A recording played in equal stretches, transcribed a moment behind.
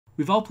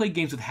We've all played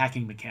games with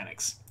hacking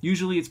mechanics.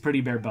 Usually it's pretty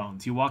bare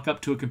bones. You walk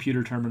up to a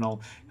computer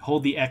terminal,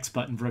 hold the X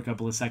button for a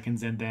couple of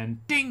seconds, and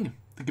then ding!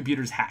 The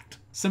computer's hacked.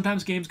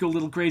 Sometimes games go a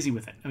little crazy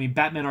with it. I mean,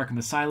 Batman Arkham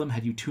Asylum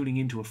had you tuning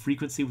into a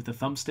frequency with the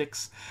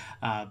thumbsticks.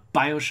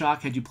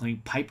 BioShock had you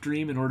playing Pipe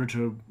Dream in order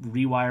to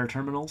rewire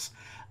terminals.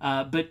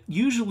 But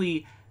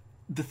usually,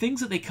 the things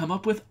that they come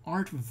up with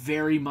aren't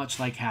very much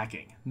like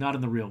hacking. Not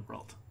in the real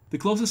world. The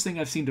closest thing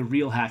I've seen to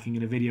real hacking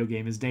in a video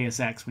game is Deus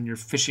Ex, when you're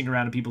fishing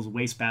around in people's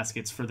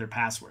wastebaskets for their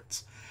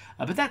passwords.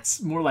 But that's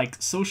more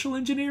like social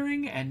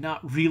engineering and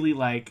not really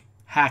like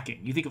hacking.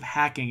 You think of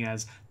hacking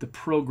as the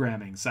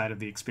programming side of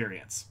the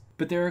experience.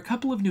 But there are a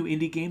couple of new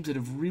indie games that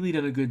have really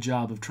done a good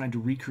job of trying to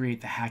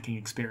recreate the hacking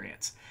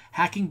experience.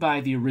 Hacking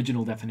by the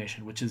original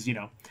definition, which is,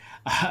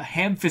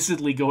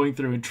 ham-fistedly going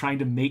through and trying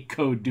to make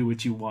code do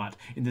what you want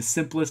in the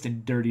simplest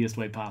and dirtiest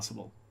way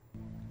possible.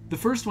 The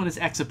first one is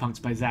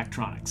Exapunks by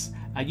Zachtronics.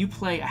 You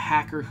play a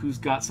hacker who's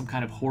got some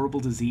kind of horrible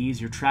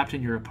disease, you're trapped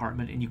in your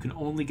apartment, and you can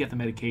only get the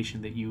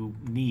medication that you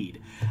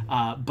need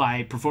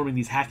by performing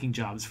these hacking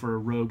jobs for a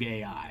rogue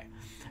AI.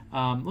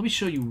 Let me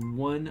show you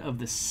one of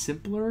the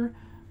simpler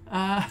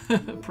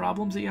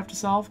problems that you have to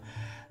solve.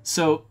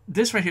 So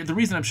this right here, the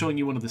reason I'm showing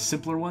you one of the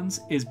simpler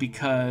ones is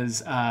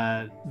because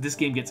this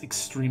game gets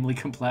extremely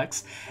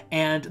complex,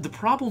 and the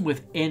problem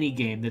with any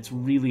game that's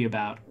really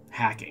about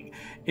hacking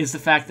is the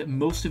fact that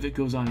most of it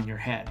goes on in your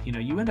head.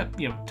 You end up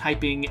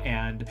typing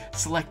and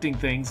selecting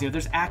things.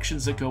 There's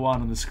actions that go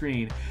on the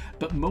screen,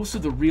 but most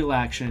of the real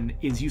action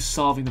is you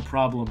solving the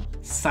problem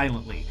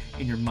silently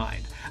in your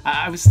mind.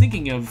 I was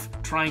thinking of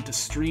trying to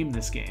stream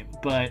this game,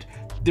 but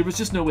there was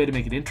just no way to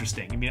make it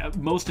interesting. I mean,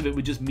 most of it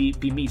would just be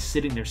me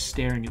sitting there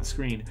staring at the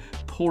screen,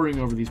 poring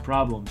over these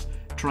problems,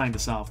 trying to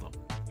solve them.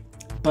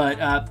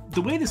 But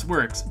the way this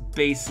works,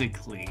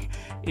 basically,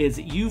 is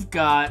you've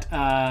got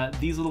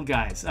these little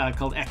guys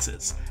called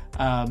X's.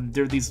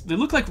 They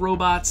look like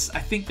robots. I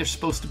think they're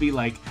supposed to be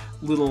like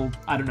little,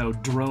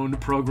 drone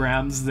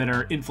programs that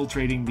are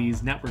infiltrating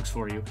these networks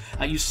for you.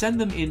 You send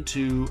them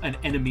into an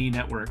enemy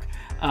network.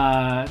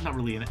 Not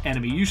really an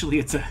enemy. Usually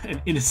it's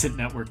an innocent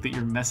network that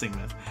you're messing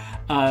with.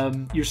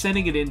 You're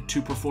sending it in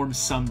to perform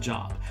some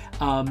job.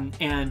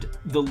 And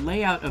the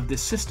layout of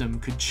this system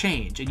could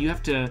change, and you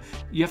have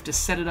to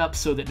set it up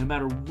so that no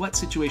matter what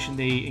situation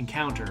they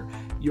encounter,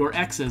 your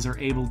X's are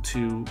able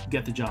to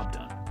get the job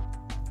done.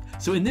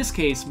 So in this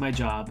case, my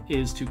job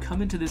is to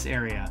come into this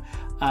area,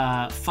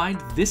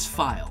 find this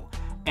file,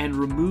 and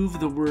remove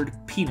the word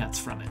peanuts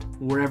from it,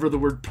 wherever the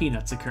word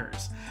peanuts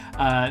occurs.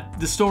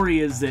 The story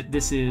is that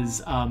this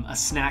is a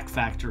snack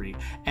factory,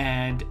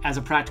 and as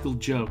a practical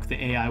joke,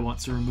 the AI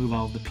wants to remove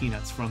all of the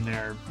peanuts from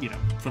their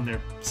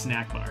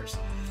snack bars.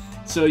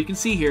 So you can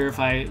see here, if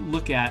I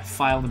look at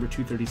file number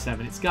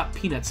 237, it's got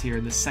peanuts here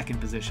in the second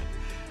position.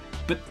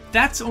 But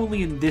that's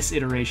only in this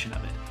iteration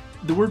of it.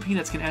 The word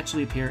peanuts can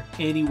actually appear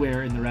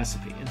anywhere in the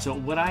recipe, and so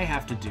what I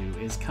have to do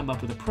is come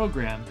up with a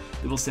program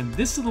that will send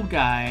this little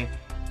guy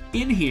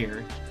in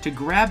here to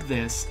grab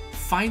this,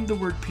 find the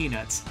word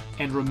peanuts,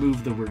 and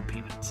remove the word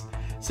peanuts.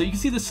 So you can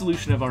see the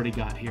solution I've already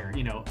got here.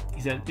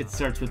 He said it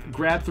starts with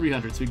grab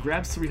 300, so he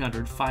grabs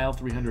 300, file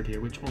 300 here,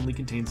 which only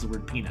contains the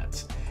word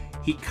peanuts.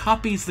 He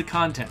copies the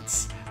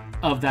contents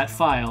of that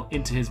file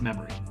into his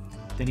memory.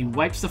 Then he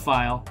wipes the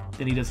file,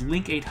 then he does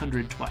link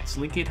 800 twice.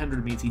 Link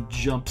 800 means he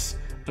jumps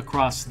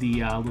across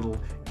the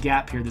little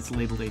gap here that's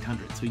labeled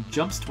 800. So he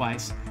jumps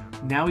twice.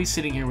 Now he's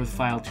sitting here with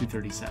file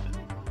 237.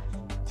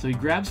 So he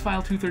grabs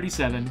file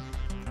 237,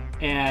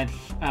 and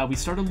we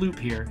start a loop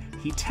here.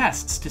 He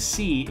tests to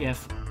see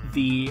if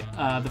the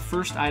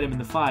first item in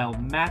the file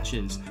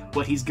matches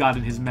what he's got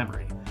in his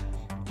memory.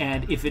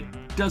 And if it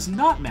does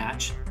not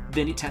match,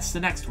 then he tests the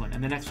next one,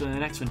 and the next one, and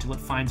the next one, until it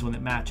finds one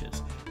that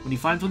matches. When he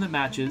finds one that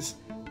matches,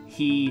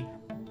 he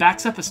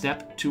backs up a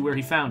step to where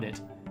he found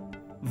it,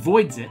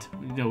 voids it,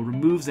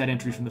 removes that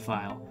entry from the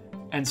file,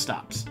 and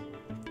stops.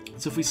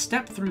 So if we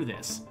step through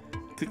this,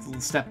 click the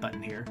little step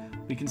button here,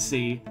 we can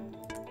see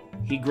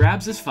he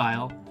grabs this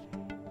file,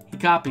 he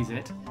copies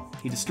it,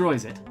 he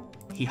destroys it,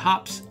 he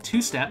hops 2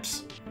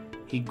 steps,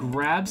 he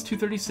grabs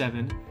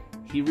 237,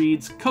 he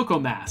reads Cocoa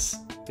Mass.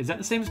 Is that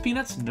the same as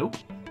peanuts? Nope.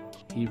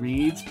 He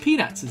reads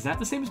peanuts. Is that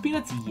the same as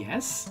peanuts?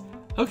 Yes.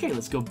 Okay,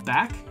 let's go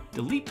back,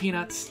 delete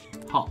peanuts,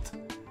 halt.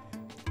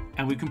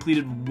 And we've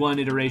completed one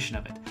iteration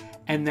of it.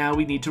 And now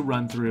we need to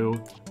run through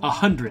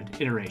 100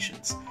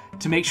 iterations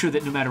to make sure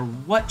that no matter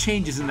what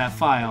changes in that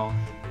file,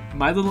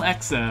 my little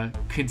Exa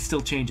can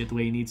still change it the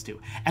way he needs to.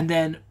 And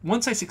then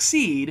once I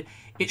succeed,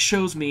 it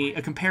shows me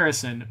a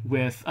comparison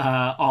with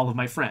all of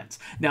my friends.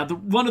 Now,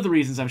 one of the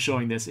reasons I'm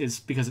showing this is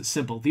because it's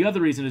simple. The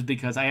other reason is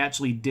because I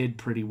actually did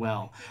pretty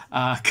well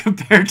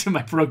compared to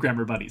my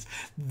programmer buddies.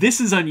 This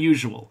is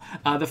unusual.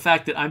 The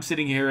fact that I'm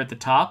sitting here at the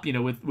top,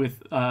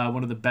 with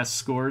one of the best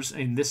scores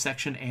in this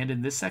section and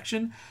in this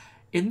section.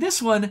 In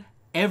this one,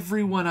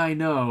 everyone I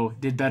know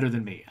did better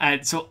than me.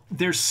 So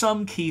there's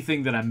some key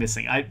thing that I'm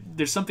missing.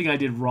 There's something I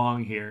did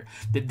wrong here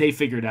that they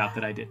figured out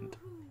that I didn't.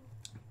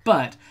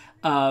 But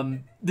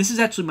this is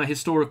actually my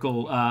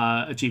historical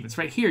achievements.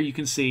 Right here you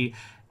can see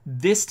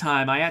This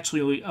time, I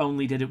actually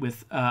only did it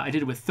with I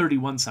did it with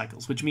 31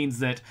 cycles, which means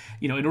that,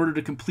 you know, in order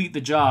to complete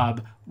the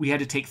job, we had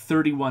to take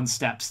 31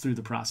 steps through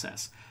the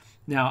process.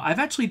 Now, I've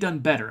actually done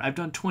better. I've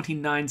done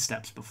 29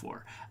 steps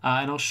before,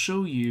 and I'll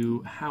show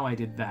you how I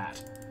did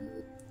that.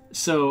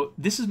 So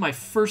this is my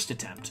first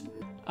attempt,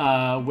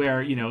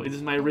 where, you know, this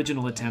is my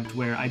original attempt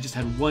where I just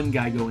had one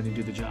guy go in and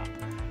do the job.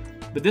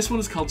 But this one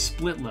is called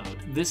Split Load.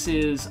 This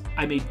is,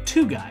 I made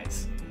two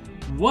guys.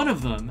 One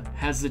of them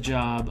has the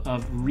job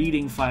of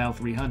reading file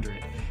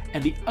 300,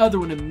 and the other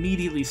one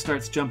immediately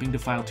starts jumping to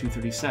file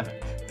 237.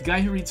 The guy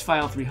who reads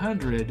file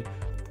 300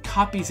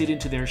 copies it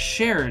into their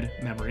shared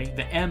memory,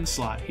 the M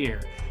slot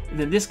here, and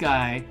then this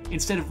guy,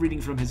 instead of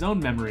reading from his own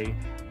memory,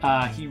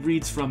 he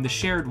reads from the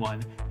shared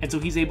one, and so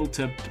he's able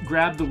to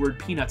grab the word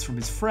peanuts from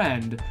his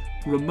friend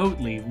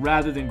remotely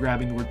rather than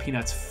grabbing the word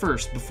peanuts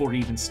first before he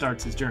even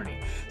starts his journey.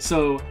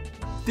 So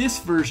this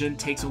version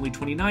takes only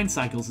 29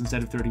 cycles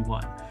instead of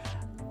 31.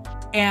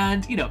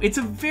 And, you know, it's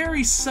a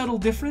very subtle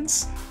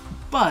difference,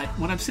 but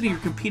when I'm sitting here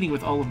competing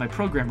with all of my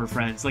programmer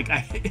friends, like,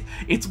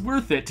 it's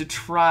worth it to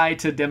try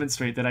to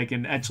demonstrate that I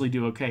can actually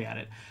do okay at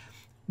it.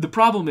 The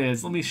problem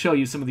is, let me show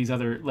you some of these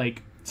other,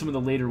 like, some of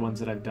the later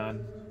ones that I've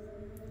done.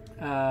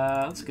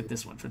 Let's look at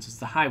this one, for instance,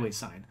 the highway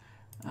sign.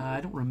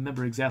 I don't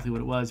remember exactly what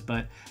it was,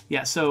 but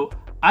yeah, so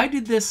I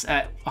did this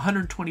at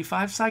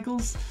 125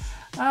 cycles.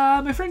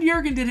 My friend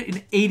Jurgen did it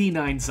in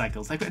 89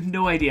 cycles. I've got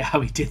no idea how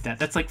he did that.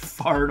 That's like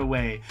far and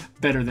away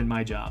better than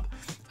my job.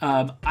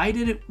 I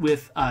did it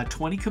with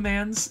 20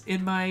 commands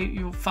in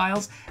my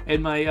files,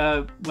 in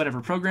my whatever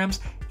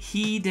programs.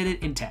 He did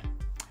it in 10.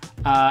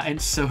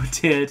 And so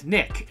did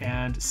Nick,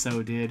 and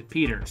so did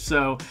Peter.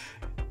 So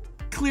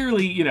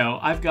clearly, you know,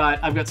 I've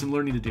got some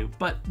learning to do.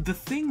 But the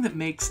thing that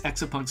makes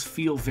Exapunks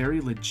feel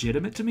very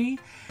legitimate to me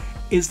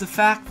is the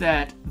fact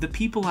that the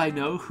people I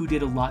know who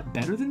did a lot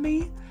better than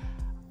me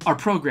are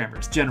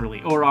programmers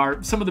generally,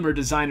 or some of them are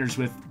designers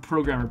with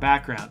programmer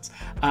backgrounds.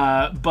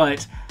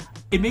 But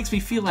it makes me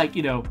feel like,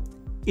 you know,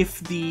 if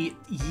the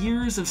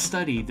years of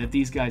study that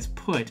these guys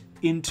put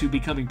into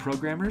becoming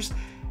programmers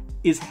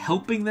is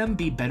helping them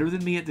be better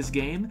than me at this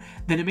game,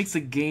 then it makes the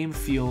game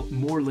feel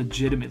more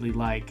legitimately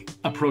like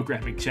a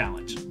programming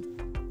challenge.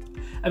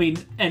 I mean,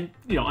 and,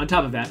 you know, on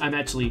top of that, I'm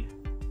actually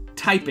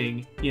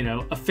typing, you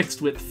know, a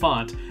fixed width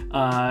font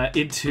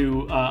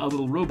into a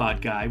little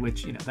robot guy,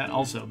 which, you know, that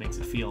also makes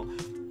it feel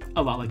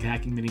a lot like a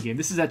hacking minigame.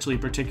 This is actually a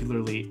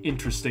particularly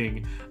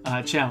interesting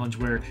challenge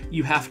where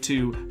you have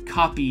to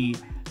copy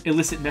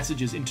illicit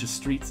messages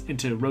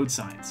into road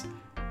signs.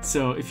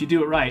 So if you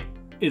do it right,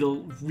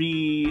 it'll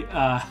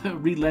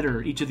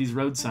re-letter each of these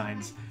road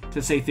signs to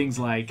say things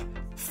like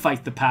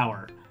 "fight the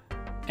power"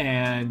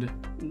 and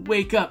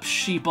 "wake up,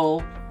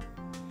 sheeple."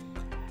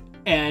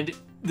 And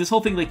this whole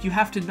thing, like, you're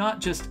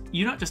not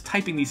just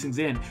typing these things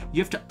in,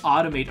 you have to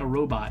automate a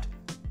robot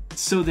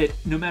so that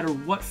no matter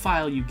what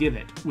file you give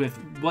it with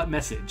what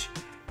message,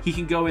 he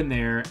can go in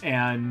there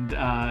and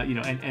you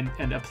know,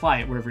 and apply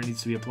it wherever it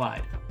needs to be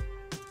applied.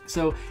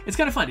 So it's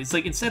kind of fun. It's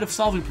like, instead of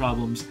solving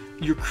problems,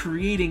 you're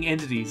creating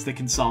entities that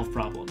can solve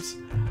problems,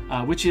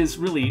 which is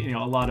really, you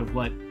know, a lot of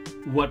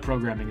what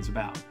programming is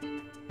about.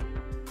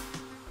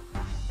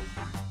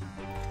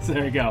 So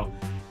there you go.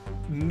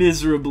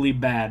 Miserably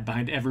bad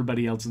behind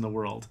everybody else in the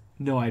world.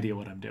 No idea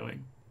what I'm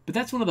doing. But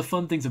that's one of the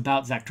fun things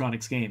about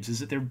Zachtronics games, is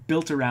that they're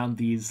built around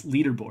these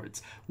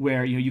leaderboards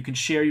where, you know, you can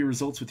share your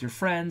results with your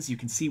friends, you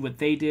can see what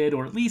they did,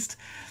 or at least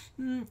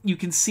you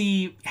can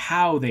see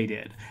how they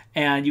did,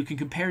 and you can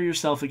compare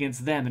yourself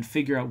against them and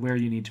figure out where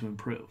you need to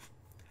improve.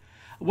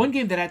 One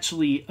game that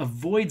actually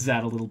avoids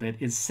that a little bit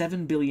is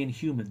 7 Billion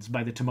Humans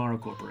by the Tomorrow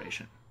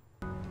Corporation.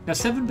 Now,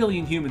 7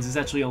 Billion Humans is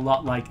actually a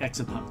lot like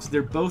Exapunks.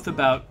 They're both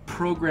about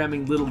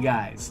programming little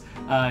guys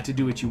to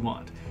do what you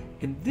want.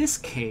 In this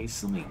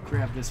case, let me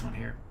grab this one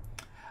here.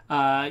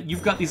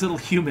 You've got these little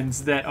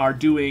humans that are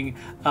doing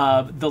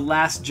the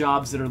last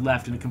jobs that are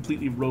left in a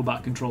completely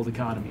robot-controlled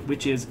economy,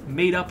 which is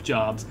made-up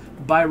jobs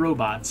by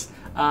robots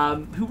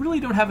who really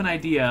don't have an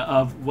idea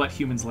of what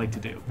humans like to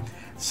do.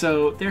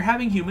 So they're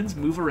having humans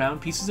move around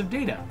pieces of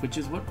data, which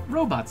is what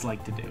robots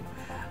like to do.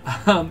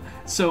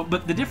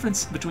 But the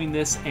difference between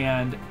this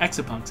and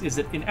Exapunks is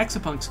that in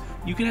Exapunks,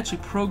 you can actually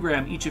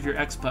program each of your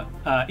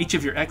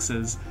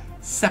X's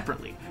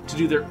separately to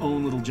do their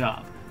own little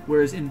job.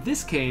 Whereas in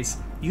this case,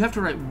 you have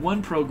to write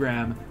one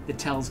program that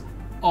tells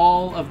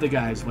all of the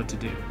guys what to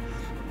do.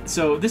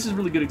 So this is a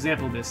really good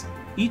example of this.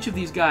 Each of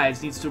these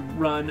guys needs to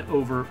run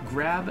over,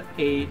 grab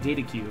a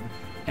data cube,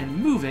 and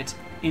move it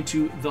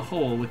into the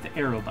hole with the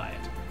arrow by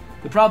it.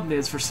 The problem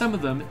is, for some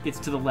of them, it's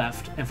to the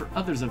left, and for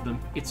others of them,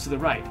 it's to the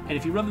right. And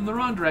if you run them the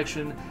wrong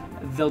direction,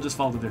 they'll just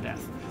fall to their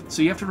death.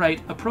 So you have to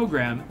write a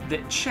program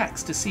that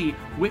checks to see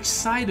which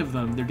side of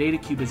them their data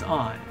cube is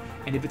on.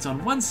 And if it's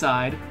on one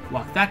side,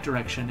 walk that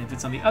direction. If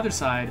it's on the other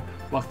side,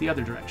 walk the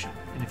other direction.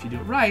 And if you do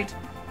it right,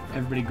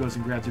 everybody goes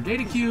and grabs their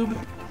data cube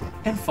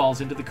and falls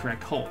into the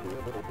correct hole.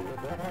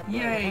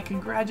 Yay,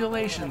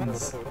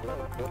 congratulations!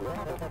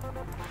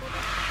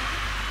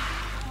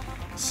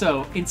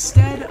 So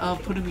instead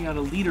of putting me on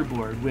a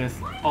leaderboard with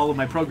all of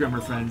my programmer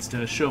friends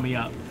to show me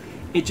up,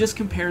 it just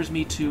compares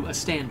me to a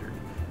standard.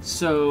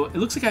 So it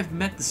looks like I've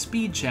met the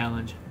speed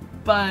challenge,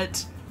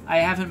 but I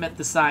haven't met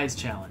the size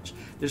challenge.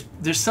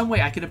 There's some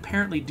way I could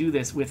apparently do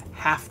this with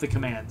half the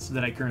commands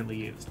that I currently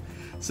used.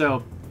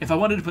 So if I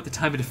wanted to put the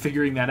time into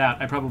figuring that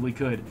out, I probably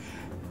could.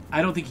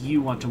 I don't think you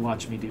want to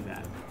watch me do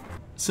that.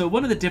 So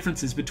one of the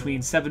differences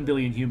between 7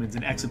 Billion Humans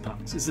and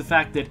Exapunks is the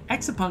fact that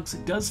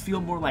Exapunks does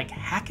feel more like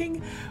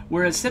hacking,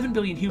 whereas 7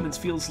 Billion Humans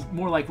feels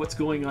more like what's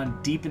going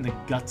on deep in the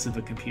guts of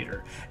a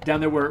computer. Down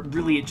there where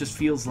really it just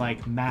feels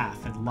like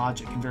math and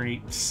logic and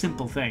very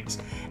simple things.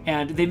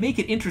 And they make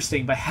it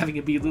interesting by having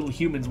it be little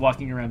humans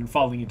walking around and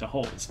falling into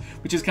holes,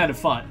 which is kind of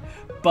fun.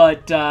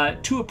 But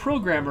to a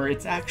programmer,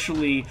 it's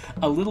actually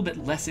a little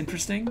bit less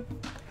interesting.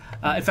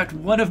 In fact,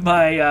 one of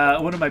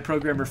my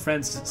programmer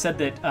friends said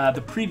that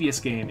the previous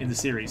game in the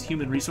series,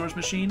 Human Resource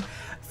Machine,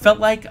 felt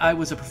like I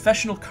was a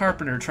professional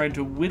carpenter trying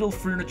to whittle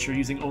furniture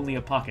using only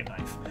a pocket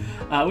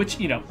knife,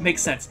 which, you know,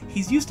 makes sense.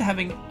 He's used to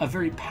having a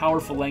very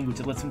powerful language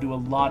that lets him do a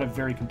lot of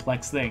very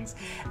complex things,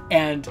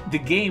 and the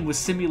game was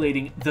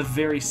simulating the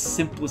very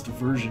simplest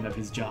version of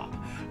his job,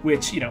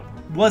 which, you know,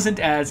 wasn't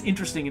as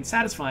interesting and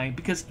satisfying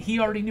because he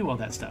already knew all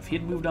that stuff. He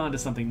had moved on to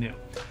something new.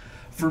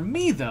 For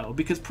me, though,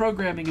 because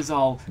programming is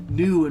all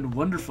new and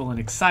wonderful and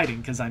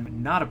exciting, because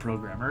I'm not a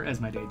programmer as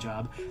my day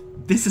job,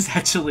 this is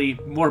actually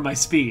more my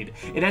speed.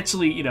 It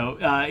actually, you know,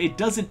 it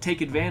doesn't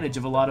take advantage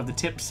of a lot of the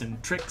tips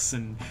and tricks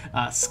and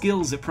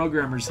skills that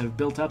programmers have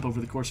built up over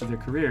the course of their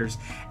careers,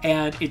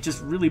 and it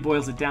just really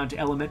boils it down to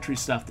elementary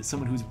stuff that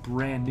someone who's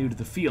brand new to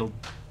the field,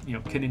 you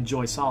know, can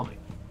enjoy solving.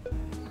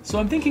 So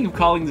I'm thinking of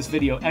calling this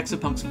video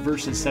Exapunks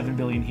versus 7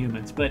 Billion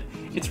Humans, but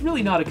it's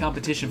really not a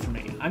competition for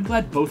me. I'm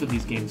glad both of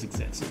these games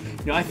exist.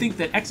 You know, I think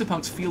that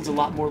Exapunks feels a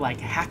lot more like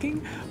hacking,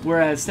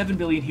 whereas 7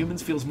 Billion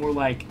Humans feels more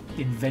like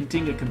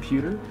inventing a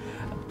computer.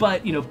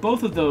 But, you know,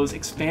 both of those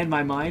expand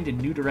my mind in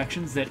new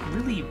directions that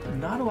really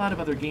not a lot of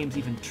other games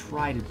even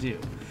try to do.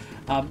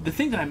 The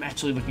thing that I'm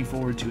actually looking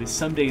forward to is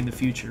someday in the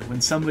future, when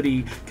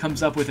somebody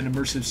comes up with an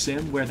immersive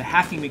sim where the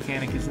hacking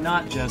mechanic is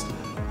not just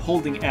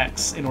holding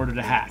X in order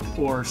to hack,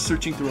 or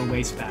searching through a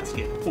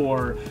wastebasket,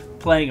 or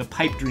playing a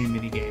pipe dream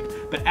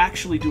minigame, but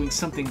actually doing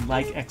something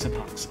like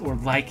Exapunks or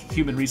like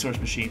Human Resource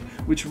Machine,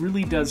 which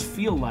really does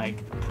feel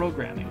like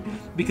programming.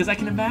 Because I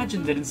can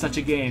imagine that in such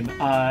a game,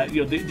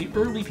 you know, the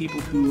early people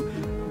who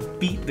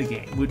beat the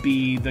game would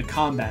be the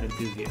combat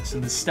enthusiasts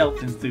and the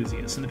stealth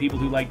enthusiasts and the people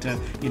who like to,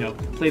 you know,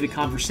 play the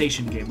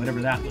conversation game,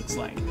 whatever that looks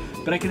like.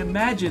 But I can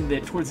imagine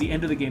that towards the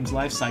end of the game's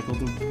life cycle,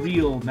 the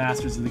real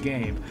masters of the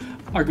game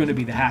are going to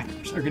be the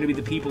hackers, are going to be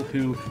the people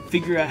who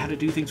figure out how to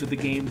do things with the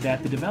game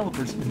that the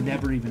developers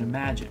never even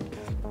imagined.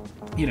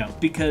 You know,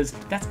 because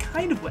that's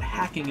kind of what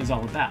hacking is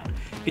all about.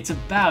 It's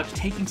about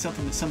taking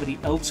something that somebody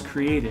else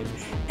created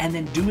and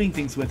then doing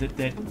things with it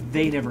that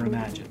they never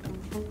imagined.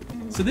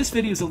 So this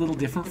video is a little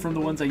different from the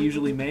ones I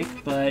usually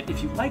make, but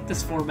if you like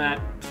this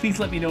format, please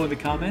let me know in the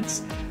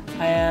comments,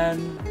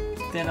 and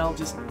then I'll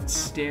just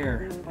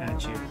stare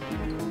at you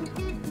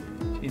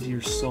into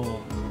your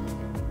soul.